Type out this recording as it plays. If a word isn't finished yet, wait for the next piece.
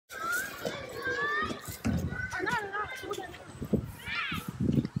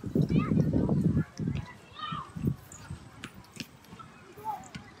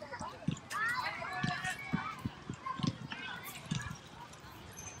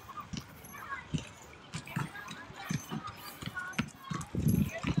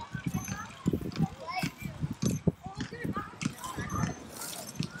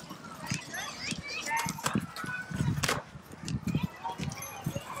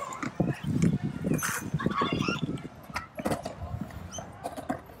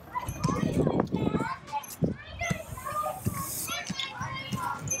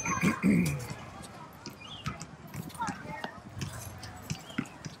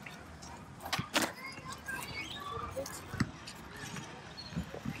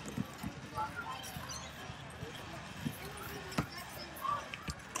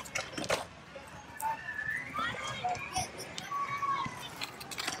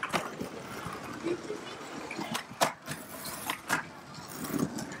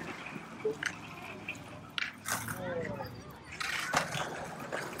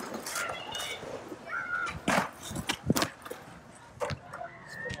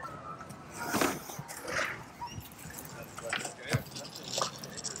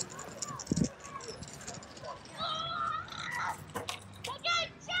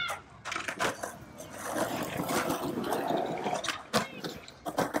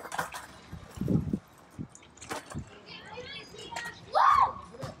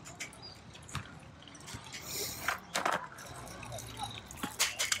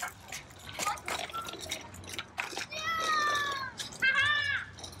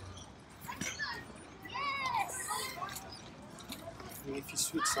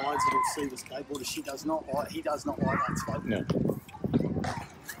switch sides, it'll see the skateboarder. He does not like that skateboard. No.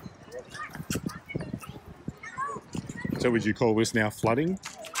 So would you call this now flooding?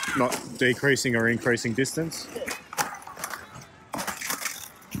 Not decreasing or increasing distance?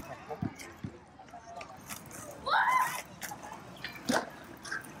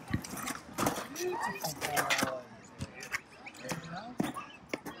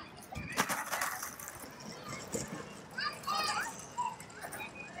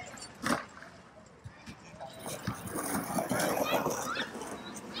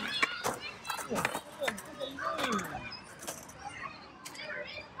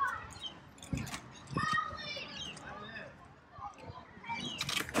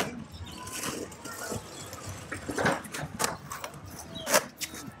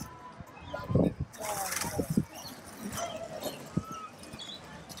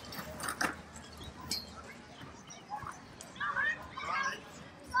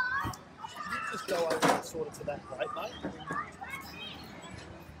 Just go over sort of to that plate, mate.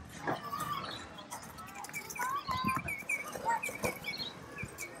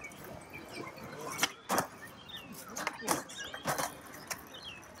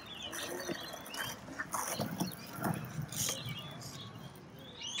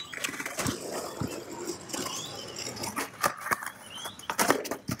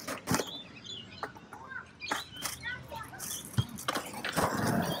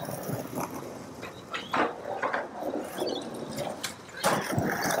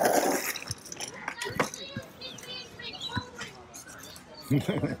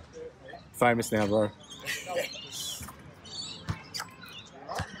 Famous now, bro. Hey,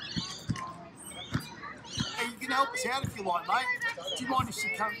 you can help us out if you like, mate. Do you mind if you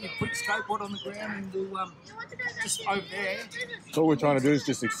put your skateboard on the ground and we'll just over there? So all we're trying to do is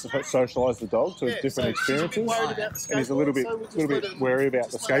just socialise the dog to different experiences. And he's a little bit wary about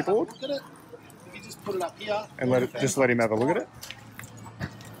the skateboard. Look at it. If you just put it up here. And let him have a look at it.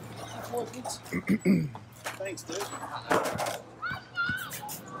 Thanks, dude.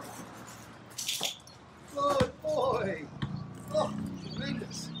 Good boy. Oh,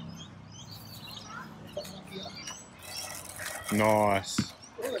 tremendous. Nice.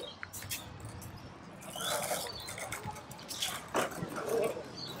 Good.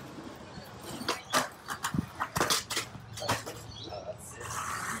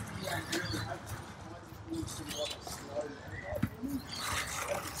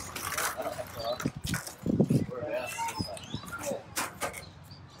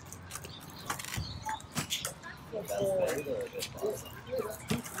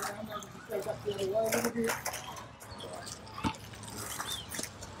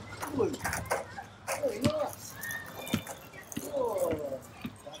 Very nice. Oh,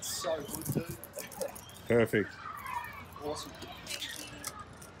 that's so good, dude. Perfect. Awesome.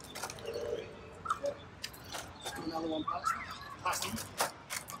 Let's do another one past him.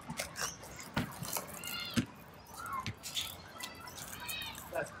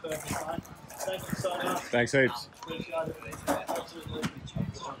 That's perfect, mate. Thank you so much. Thanks heaps. Appreciate it. Absolutely.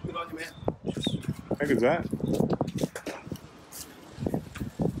 Good on you, man. How good's that?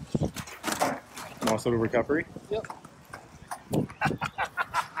 Nice little recovery. Yep.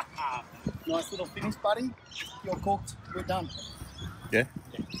 Nice little finish, buddy. You're cooked. We're done. Yeah.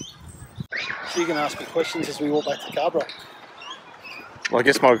 So you can ask me questions as we walk back to the car, bro. Well, I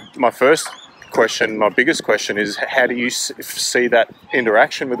guess my first question, my biggest question is, how do you see that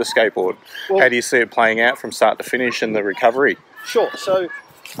interaction with the skateboard? Well, how do you see it playing out from start to finish and the recovery? Sure. So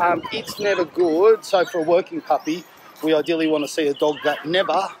it's never good. So for a working puppy, we ideally want to see a dog that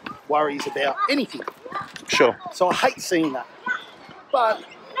never worries about anything. Sure. So I hate seeing that. But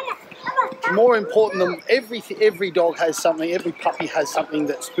more important than every dog has something, every puppy has something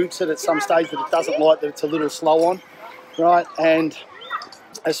that spooks it at some stage that it doesn't like, that it's a little slow on, right? And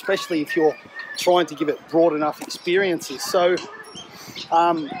especially if you're trying to give it broad enough experiences. So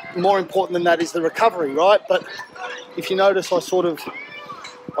more important than that is the recovery, right? But if you notice,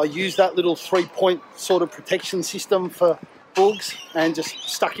 I use that little 3-point sort of protection system for Boogs and just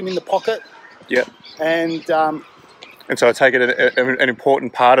stuck him in the pocket. Yeah. And so I take it an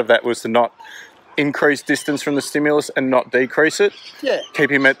important part of that was to not increase distance from the stimulus and not decrease it. Yeah.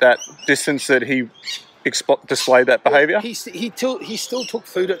 Keep him at that distance that he displayed that behaviour. He still took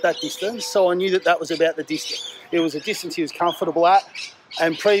food at that distance, so I knew that was about the distance. It was a distance he was comfortable at,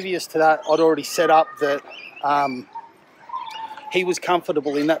 and previous to that, I'd already set up that he was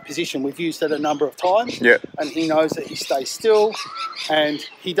comfortable in that position. We've used it a number of times, yeah, and he knows that he stays still, and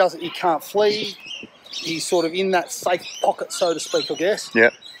he can't flee. He's sort of in that safe pocket, so to speak, I guess.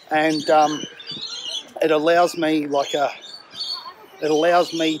 Yeah. And it allows me like It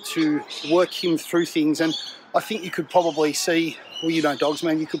allows me to work him through things, and I think you could probably see, well, you know dogs,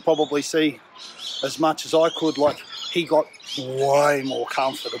 man, you could probably see as much as I could, like he got way more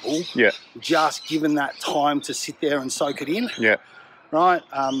comfortable. Yeah. Just given that time to sit there and soak it in. Yeah. Right.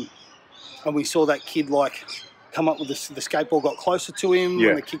 And we saw that kid like come up with the skateboard, got closer to him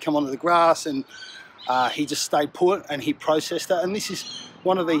when the kid come onto the grass, and he just stayed put and he processed it. And this is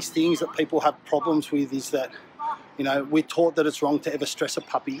one of these things that people have problems with, is that, you know, we're taught that it's wrong to ever stress a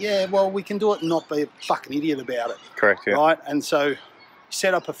puppy. Yeah, well, we can do it and not be a fucking idiot about it. Correct, yeah. Right? And so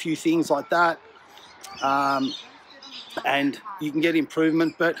set up a few things like that, and you can get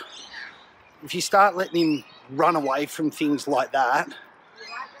improvement. But if you start letting him run away from things like that,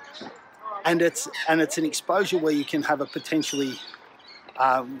 and it's an exposure where you can have a potentially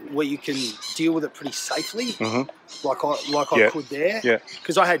where you can deal with it pretty safely, like I could there. Yeah.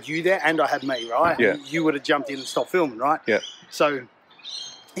 Because I had you there and I had me, right? Yeah. And you would have jumped in and stopped filming, right? Yeah. So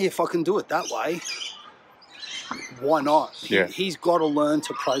if I can do it that way, why not? Yeah. He's got to learn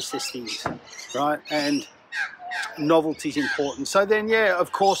to process things, right? And novelty is important. So then, yeah,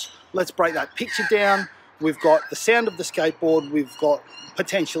 of course, let's break that picture down. We've got the sound of the skateboard. We've got the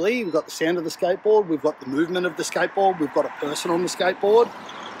sound of the skateboard. We've got the movement of the skateboard. We've got a person on the skateboard.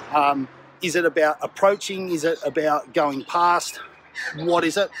 Is it about approaching? Is it about going past? What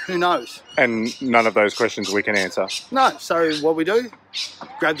is it? Who knows? And none of those questions we can answer. No. So what we do,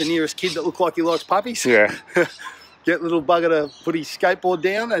 grab the nearest kid that looked like he likes puppies. Yeah. Get little bugger to put his skateboard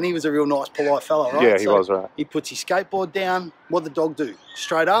down, and he was a real nice, polite fella, right? Yeah, he was, right. He puts his skateboard down. What'd the dog do?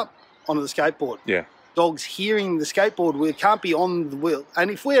 Straight up onto the skateboard. Yeah. Dog's hearing the skateboard. We can't be on the wheel. And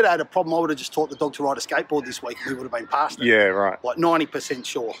if we had had a problem, I would have just taught the dog to ride a skateboard this week, and we would have been past it. Yeah, right. Like 90%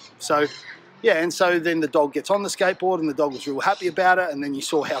 sure. So, yeah, and so then the dog gets on the skateboard, and the dog was real happy about it, and then you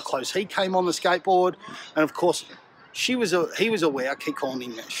saw how close he came on the skateboard. And, of course, he was aware, I keep calling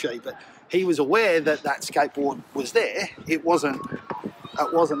him she, but he was aware that that skateboard was there. It wasn't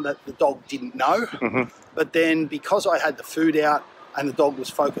that the dog didn't know. But then because I had the food out and the dog was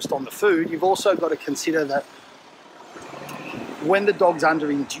focused on the food, you've also got to consider that when the dog's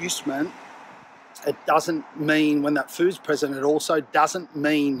under inducement, it doesn't mean, when that food's present, it also doesn't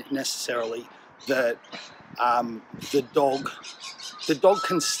mean necessarily that the dog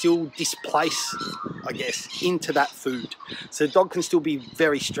can still displace, I guess, into that food. So the dog can still be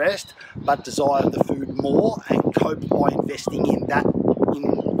very stressed, but desire the food more and cope by investing in that,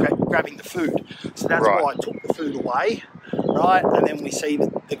 in grabbing the food. So that's why I took the food away, right? And then we see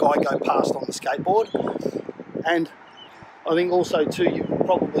the guy go past on the skateboard. And I think also too, you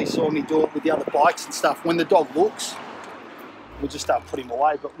probably saw me do it with the other bikes and stuff. When the dog looks, we'll just start putting him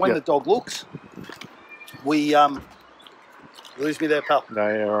away. But when the dog looks, we lose me there, pal. No,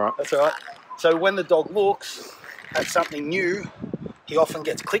 yeah, all right. That's all right. So when the dog looks at something new, he often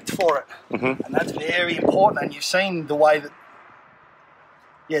gets clicked for it. And that's very important. And you've seen the way that,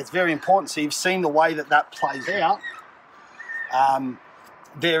 yeah, it's very important. So you've seen the way that that plays out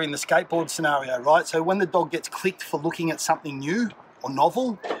there in the skateboard scenario, right? So when the dog gets clicked for looking at something new or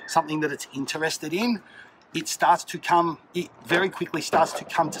novel, something that it's interested in, it very quickly starts to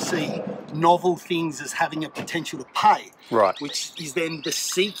come to see novel things as having a potential to pay. Right. Which is then the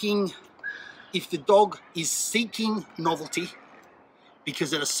seeking. If the dog is seeking novelty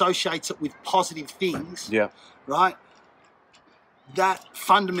because it associates it with positive things, right, that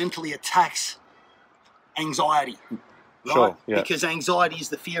fundamentally attacks anxiety. Right? Sure, yeah. Because anxiety is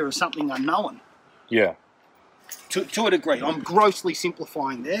the fear of something unknown. Yeah. To a degree. I'm grossly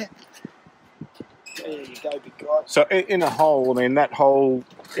simplifying there. There you go, big guy. So in a whole, I mean, that whole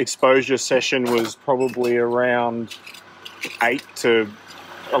exposure session was probably around 8 to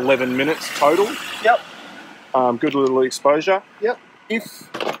 11 minutes total. Yep. Good little exposure. Yep. If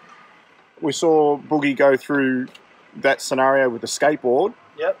we saw Boogie go through that scenario with the skateboard,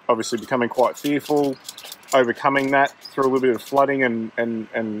 obviously becoming quite fearful, overcoming that through a little bit of flooding and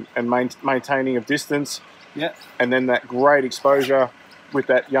maintaining of distance, and then that great exposure with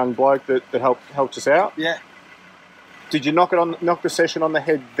that young bloke that helped us out. Yeah. Did you knock the session on the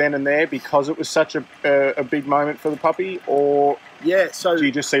head then and there because it was such a big moment for the puppy, or so do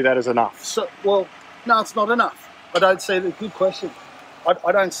you just see that as enough? So, well, no, it's not enough. I don't see it. Good question.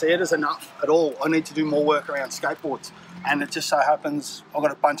 I don't see it as enough at all. I need to do more work around skateboards. And it just so happens I've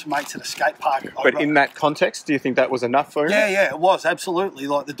got a bunch of mates at a skate park. But in that context, do you think that was enough for him? Yeah, it was, absolutely.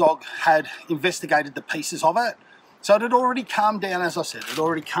 Like, the dog had investigated the pieces of it. So it had already calmed down, as I said. It had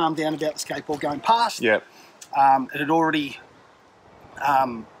already calmed down about the skateboard going past. Yeah. It had already,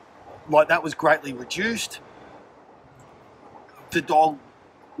 that was greatly reduced. The dog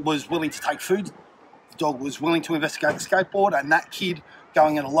was willing to take food. The dog was willing to investigate the skateboard, and that kid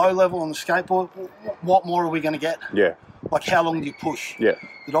going at a low level on the skateboard, what more are we going to get? Yeah. Like, how long do you push? Yeah.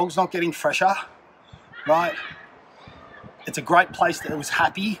 The dog's not getting fresher, right? It's a great place that it was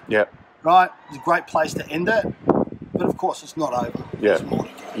happy. Yeah. Right? It's a great place to end it. But of course, it's not over. Yeah. There's more to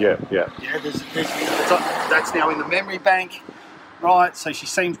go. Yeah, yeah. Yeah, that's now in the memory bank, right? So she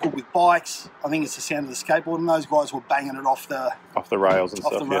seems good with bikes. I think it's the sound of the skateboard, and those guys were banging it off the rails and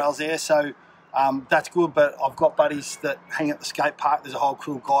off stuff. the rails there. So that's good. But I've got buddies that hang at the skate park. There's a whole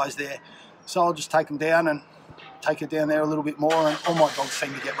crew of guys there. So I'll just take them down and take it down there a little bit more. And all my dogs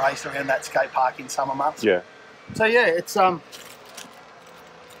seem to get raced around that skate park in summer months. Yeah. So yeah, it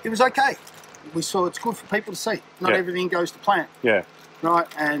was okay. We saw it's good for people to see. Not everything goes to plan. Yeah. Right,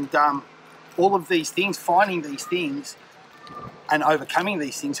 and all of these things, finding these things and overcoming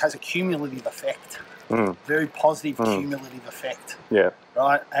these things has a cumulative effect. Very positive cumulative effect. Yeah.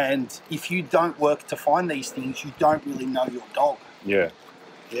 Right, and if you don't work to find these things, you don't really know your dog. Yeah.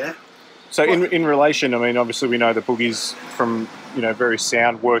 Yeah. So in relation, I mean, obviously we know the Boogie's from, you know, very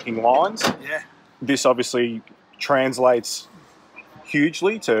sound working lines. Yeah. This obviously translates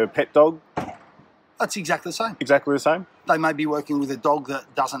hugely to pet dog. That's exactly the same. Exactly the same. They may be working with a dog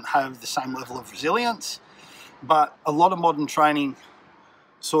that doesn't have the same level of resilience, but a lot of modern training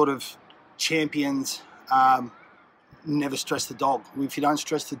sort of champions never stress the dog. If you don't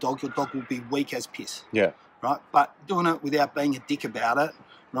stress the dog, your dog will be weak as piss. Yeah. Right? But doing it without being a dick about it,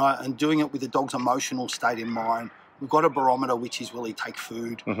 right, and doing it with the dog's emotional state in mind. We've got a barometer, which is will he take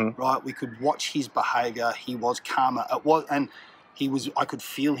food, right? We could watch his behaviour. He was calmer. I could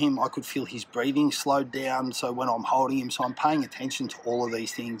feel him. I could feel his breathing slowed down. So when I'm holding him, so I'm paying attention to all of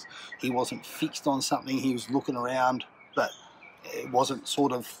these things. He wasn't fixed on something. He was looking around, but it wasn't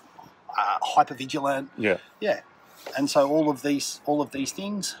sort of hyper vigilant. Yeah. Yeah. And so all of these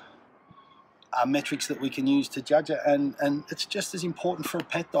things are metrics that we can use to judge it. And it's just as important for a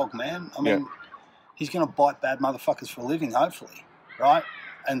pet dog, man. I mean, he's going to bite bad motherfuckers for a living, hopefully, right?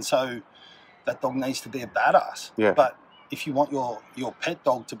 And so that dog needs to be a badass. Yeah. But if you want your pet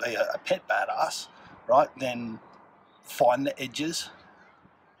dog to be a pet badass, right, then find the edges,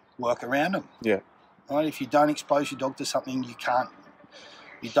 work around them. Yeah. Right? If you don't expose your dog to something, you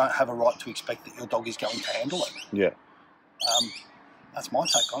don't have a right to expect that your dog is going to handle it. Yeah. That's my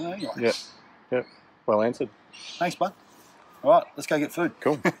take on it anyway. Yeah. Yeah. Well answered. Thanks, bud. All right, let's go get food.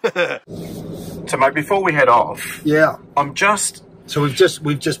 Cool. So, mate, before we head off, So we've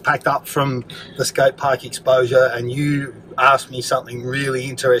just packed up from the skate park exposure, and you asked me something really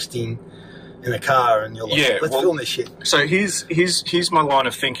interesting in the car, and you're like, let's film this shit. So here's my line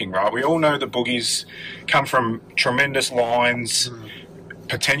of thinking, right? We all know the Boogies come from tremendous lines,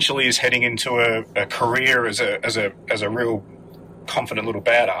 potentially is heading into a career as a real confident little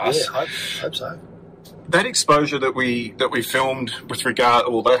badass. Yeah, hope so. That exposure that we filmed with regard,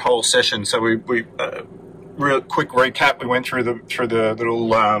 well, that whole session. So we real quick recap. We went through the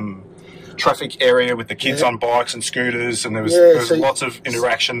little traffic area with the kids on bikes and scooters, and there was lots of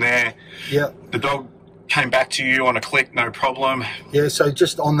interaction there. Yeah. The dog came back to you on a click, no problem. Yeah. So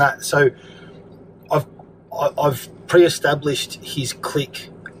just on that, so I've pre-established his click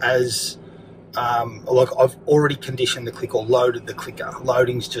as. Like I've already conditioned the click or loaded the clicker.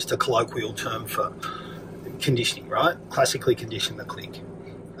 Loading's just a colloquial term for conditioning, right? Classically condition the click.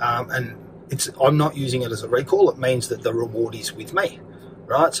 And I'm not using it as a recall. It means that the reward is with me,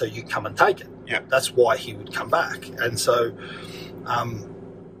 right? So you come and take it. Yeah. That's why he would come back. And so,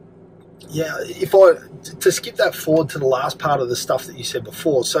 if to skip that forward to the last part of the stuff that you said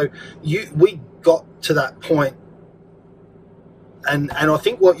before. So we got to that point. And I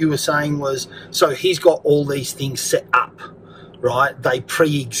think what you were saying was, so he's got all these things set up, right? They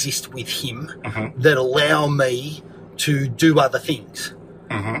pre-exist with him that allow me to do other things,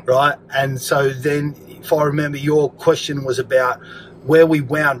 right? And so then, if I remember, your question was about where we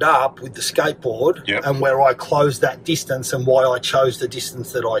wound up with the skateboard and where I closed that distance and why I chose the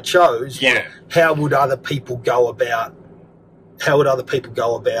distance that I chose. Yeah. How would other people go about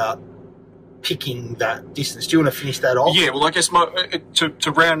picking that distance? Do you want to finish that off? Yeah, well, I guess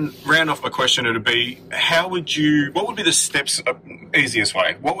to round off my question, it would be, what would be the steps, easiest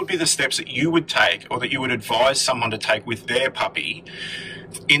way, what would be the steps that you would take or that you would advise someone to take with their puppy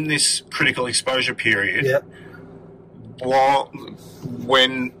in this critical exposure period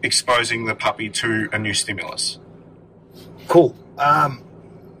when exposing the puppy to a new stimulus? Cool.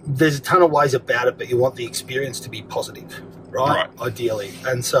 There's a ton of ways about it, but you want the experience to be positive, right? Ideally.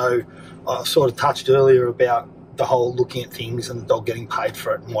 And so I sort of touched earlier about the whole looking at things and the dog getting paid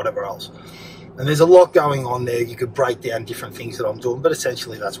for it and whatever else. And there's a lot going on there. You could break down different things that I'm doing, but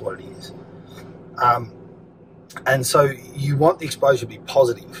essentially that's what it is. And so you want the exposure to be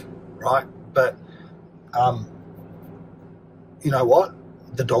positive, right? But you know what?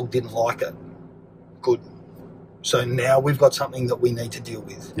 The dog didn't like it. Good. So now we've got something that we need to deal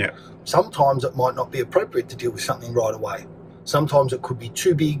with. Yeah. Sometimes it might not be appropriate to deal with something right away. Sometimes it could be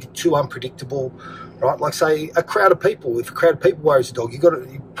too big, too unpredictable, right? Like, say, a crowd of people. If a crowd of people worries a dog,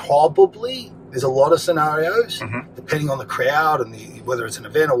 there's a lot of scenarios, depending on the crowd and whether it's an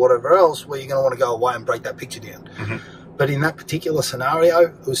event or whatever else, where you're going to want to go away and break that picture down. But in that particular scenario,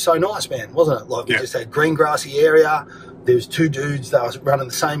 it was so nice, man, wasn't it? Like, we just had green grassy area. There was two dudes that were running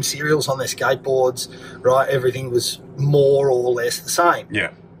the same serials on their skateboards, right? Everything was more or less the same.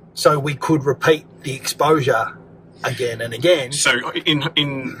 Yeah. So we could repeat the exposure again and again. So in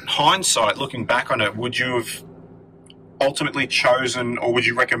hindsight, looking back on it, would you have ultimately chosen, or would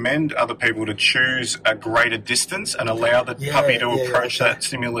you recommend other people to choose a greater distance and allow the puppy to approach that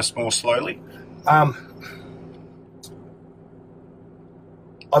stimulus more slowly?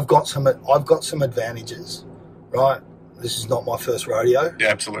 I've got some advantages, right? This is not my first rodeo. Yeah,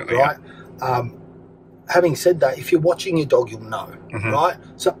 absolutely. Right? Yeah. Having said that, if you're watching your dog, you'll know, right?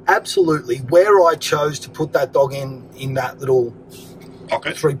 So absolutely, where I chose to put that dog in that little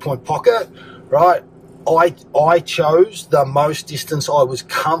pocket, 3-point pocket, right? I chose the most distance I was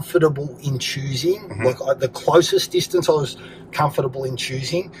comfortable in choosing, like the closest distance I was comfortable in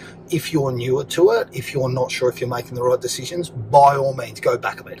choosing. If you're newer to it, if you're not sure if you're making the right decisions, by all means, go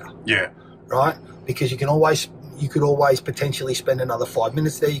back a meter. Yeah. Right? Because you could always potentially spend another 5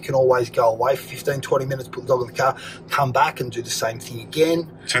 minutes there. You can always go away for 15, 20 minutes, put the dog in the car, come back and do the same thing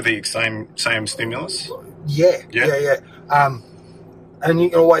again. To the same stimulus? Yeah. And you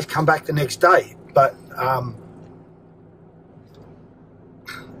can always come back the next day. But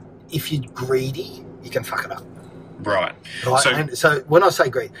if you're greedy, you can fuck it up. Right. So when I say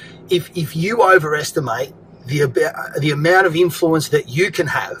greed, if you overestimate the amount of influence that you can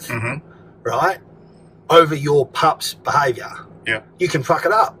have, right, over your pup's behaviour, you can fuck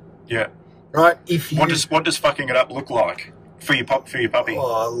it up. Yeah. Right. What does fucking it up look like for your puppy?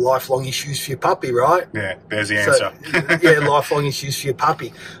 Oh, lifelong issues for your puppy, right? Yeah. There's the answer. Lifelong issues for your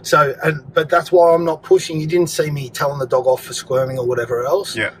puppy. So, but that's why I'm not pushing. You didn't see me telling the dog off for squirming or whatever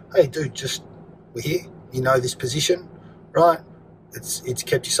else. Yeah. Hey, dude, we're here. You know this position, right? It's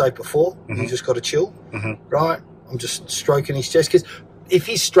kept you safe before. You just got to chill, right? I'm just stroking his chest, because if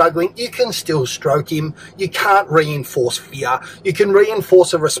he's struggling, you can still stroke him. You can't reinforce fear. You can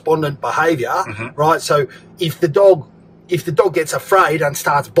reinforce a respondent behaviour, right? So if the dog gets afraid and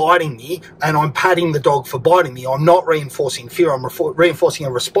starts biting me, and I'm patting the dog for biting me, I'm not reinforcing fear. I'm reinforcing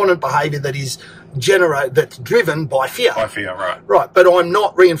a respondent behaviour that's driven by fear. By fear, right? Right, but I'm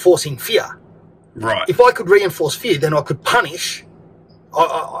not reinforcing fear. Right. If I could reinforce fear, then I could punish.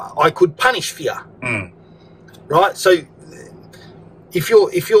 I could punish fear. Right. So if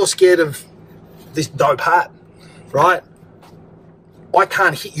you're scared of this dope hat, right, I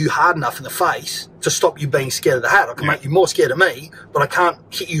can't hit you hard enough in the face to stop you being scared of the hat. I can make you more scared of me, but I can't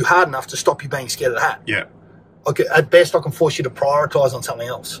hit you hard enough to stop you being scared of the hat. Yeah. Okay. At best, I can force you to prioritise on something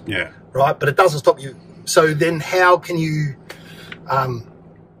else. Yeah. Right. But it doesn't stop you. So then, how can you?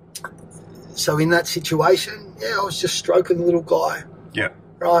 So in that situation, I was just stroking the little guy. Yeah.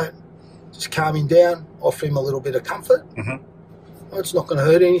 Right. Just calm him down, offer him a little bit of comfort. It's not going to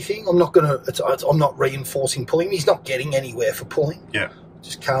hurt anything. I'm not reinforcing pulling. He's not getting anywhere for pulling. Yeah.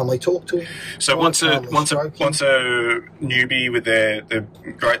 Just calmly talk to him. So once a newbie with their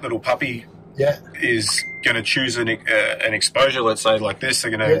great little puppy is going to choose an exposure, let's say like this,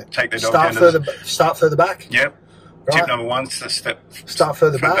 they're going to take their dog down. Start further back. Yep. Right. Tip number one, start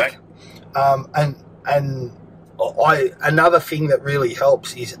further back. And another thing that really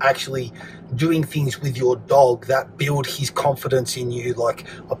helps is actually doing things with your dog that build his confidence in you. Like,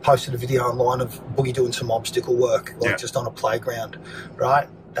 I posted a video online of Boogie doing some obstacle work, just on a playground, right?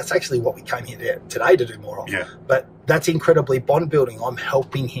 That's actually what we came here today to do more of. Yeah. But that's incredibly bond building. I'm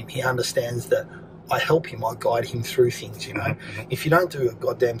helping him. He understands that I help him. I guide him through things, you know. If you don't do a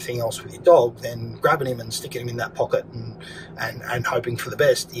goddamn thing else with your dog, then grabbing him and sticking him in that pocket and hoping for the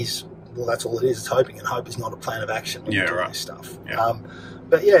best is, well, that's all it is. It's hoping, and hope is not a plan of action when you do this stuff. Yeah.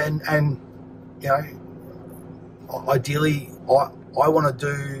 But and you know, ideally, I want to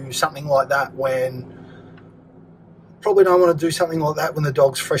do something like that probably don't want to do something like that when the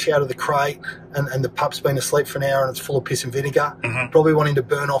dog's fresh out of the crate and the pup's been asleep for an hour and it's full of piss and vinegar. Probably wanting to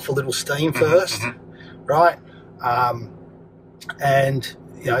burn off a little steam first, right? And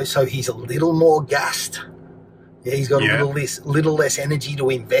you know, so he's a little more gassed. Yeah, he's got a little less energy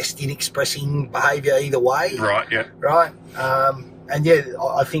to invest in expressing behaviour either way. Right, yeah. Right. And yeah,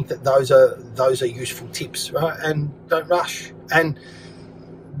 I think that those are useful tips, right? And don't rush. And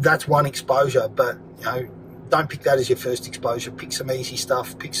that's one exposure, but you know, don't pick that as your first exposure. Pick some easy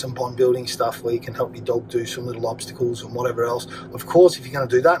stuff, pick some bond building stuff where you can help your dog do some little obstacles and whatever else. Of course, if you're going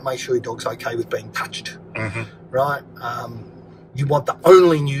to do that, make sure your dog's okay with being touched, right? You want the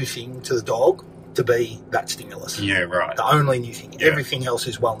only new thing to the dog to be that stimulus. Yeah, right. The only new thing. Yeah. Everything else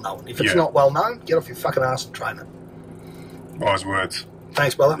is well known. If it's not well known, get off your fucking ass and train it. Wise words.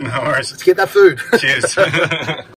 Thanks, brother. No worries. Let's get that food. Cheers.